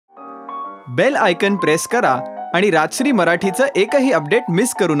Bell icon press करा आणि राजश्री मराठीचं एकही अपडेट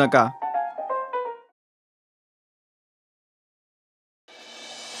मिस करू नका.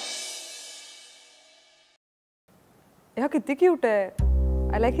 हा किती क्यूट आहे.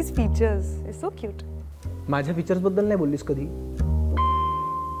 I like his features. Is so cute. माझ्या फीचर्स बद्दल नाही बोललीस कधी.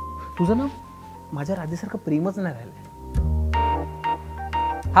 तुझं ना माझ्या राधेसारखं प्रेमच नाही राहिलंय.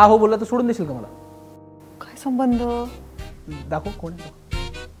 हा हो बोलला तर सोडून देशील का मला? काय संबंध? दाखव कोण आहे.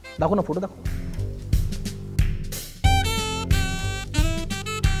 दाखव ना फोटो दाखव.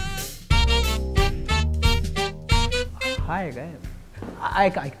 हाय काय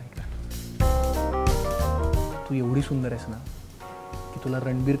ऐक ऐक ऐक तू एवढी सुंदर आहेस ना की तुला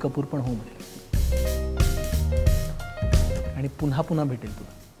रणबीर कपूर पण हो म्हणेल आणि पुन्हा पुन्हा भेटेल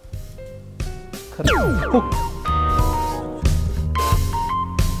तुला. खरं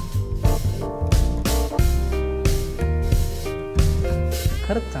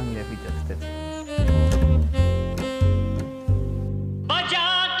खरंच चांगले आहे फीचर्स त्याचे.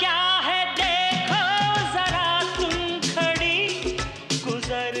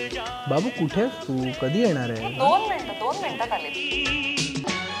 बाबू कुठे आहेस तू? कधी येणार आहे? 2 मिनिटात आले.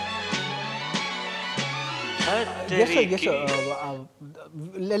 Yes yes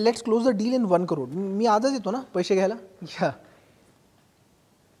let's close the deal in 1 crore. मी आजच येतो ना पैसे घ्यायला. या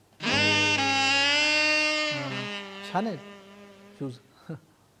छान आहेत शूज.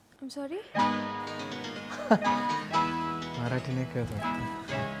 I'm sorry. मराठी नाही कळत वाटतं.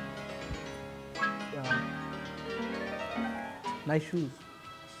 Nice shoes.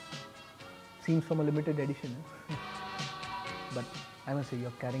 Seems from a limited edition, but I must say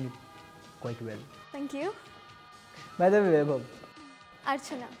you're carrying it quite well. Thank you. By the way, Vaibhav.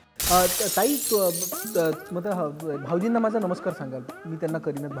 Archana. ताई मतलब भाऊजींना माझा नमस्कार सांगाल. मी त्यांना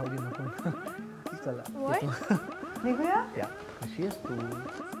करीनच भाऊजींना पण. चला. निघूया. या कशी आहेस तू?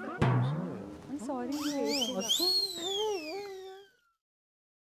 I'm sorry.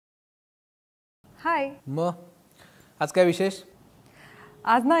 हाय. मग आज काय विशेष?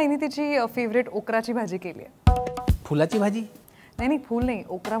 आज ना आईने तिची फेवरेट ओकराची भाजी केली आहे. फुलाची भाजी? नाही नाही फुल नाही.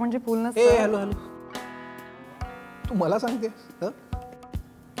 ओकरा म्हणजे फुल ए नसतं. हॅलो हॅलो तू मला सांगते.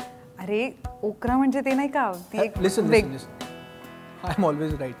 अरे ओकरा म्हणजे ते नाही का ती एक लिसन लिसन listen I am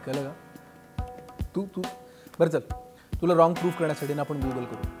always right. कळलं का? तू तू बरं चल तुला रॉंग प्रूफ करण्यासाठी ना आपण गुगल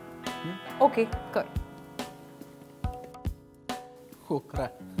करू. ओके कर. ओकरा.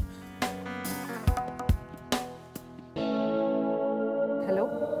 हॅलो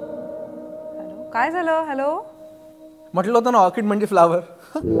हॅलो काय झालं? हॅलो म्हटलं होतं ना ऑर्किड म्हणजे फ्लावर.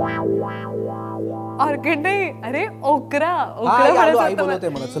 ऑर्किड नाही. अरे ओकरा. बोलवते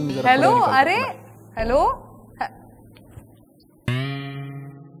मला. चल मी जरा हॅलो. अरे hello.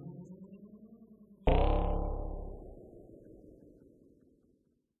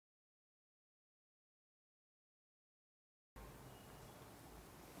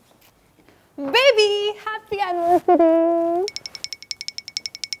 Baby happy anniversary.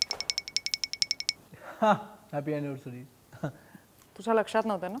 Happy anniversary. तुझ्या लक्षात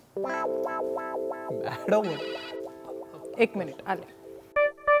नव्हतं ना? मॅडम 1 मिनिट आले.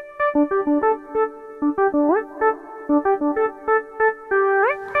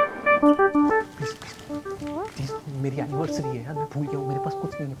 प्लीज मेरी एनिवर्सरी है यार. मैं भूल गया हूँ. मेरे पास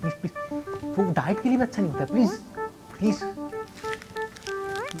कुछ नहीं है. प्लीज प्लीज वो डाइट के लिए भी अच्छा नहीं होता है. प्लीज प्लीज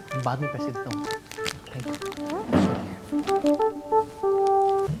बाद में पैसे देता हूँ. Thank you.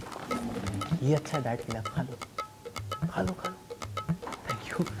 ये अच्छा है डाइट के लिए. खा लो खा लो खा लो. Thank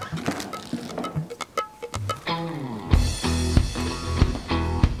you.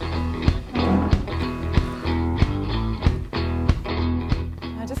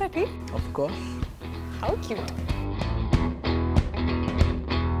 माझ्यासाठी? Of course. How cute.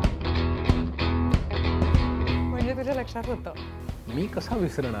 म्हणजे तुझ्या लक्षात होतं. मी कसा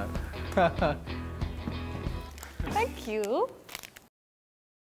विसरणार. थँक्यू.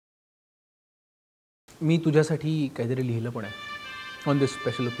 मी तुझ्यासाठी काहीतरी लिहिलं पण आहे on this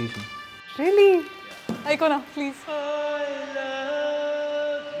special occasion. Really? ऐको ना प्लीज.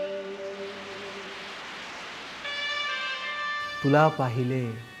 तुला पाहिले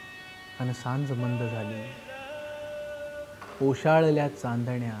अन सांज मंद झाली. ओशाळल्या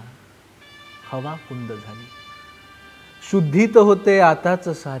चांदण्या हवा कुंद झाली. शुद्धीत होते आताच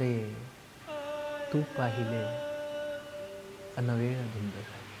सारे. तू पाहिले अन वेळ धुंद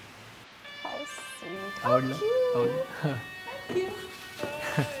झाली. आवडलं? आवडलं.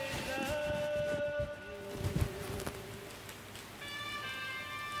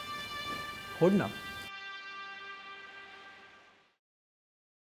 होड ना.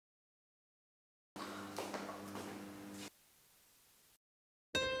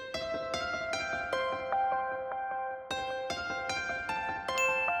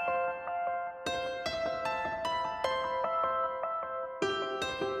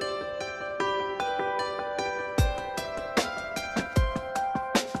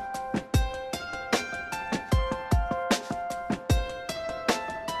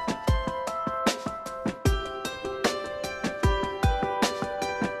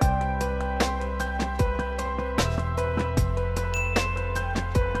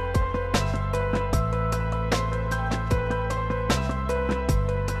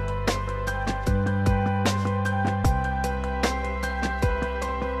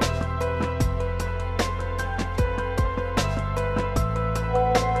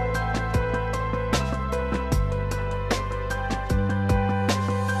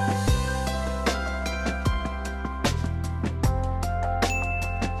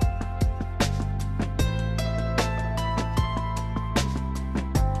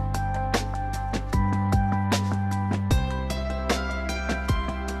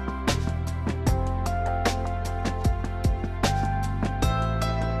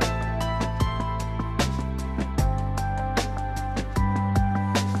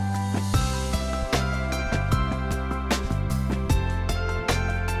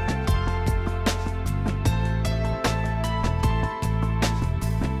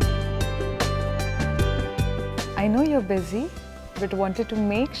 busy, but wanted to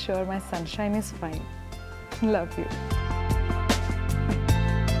make sure my sunshine is fine. Love you.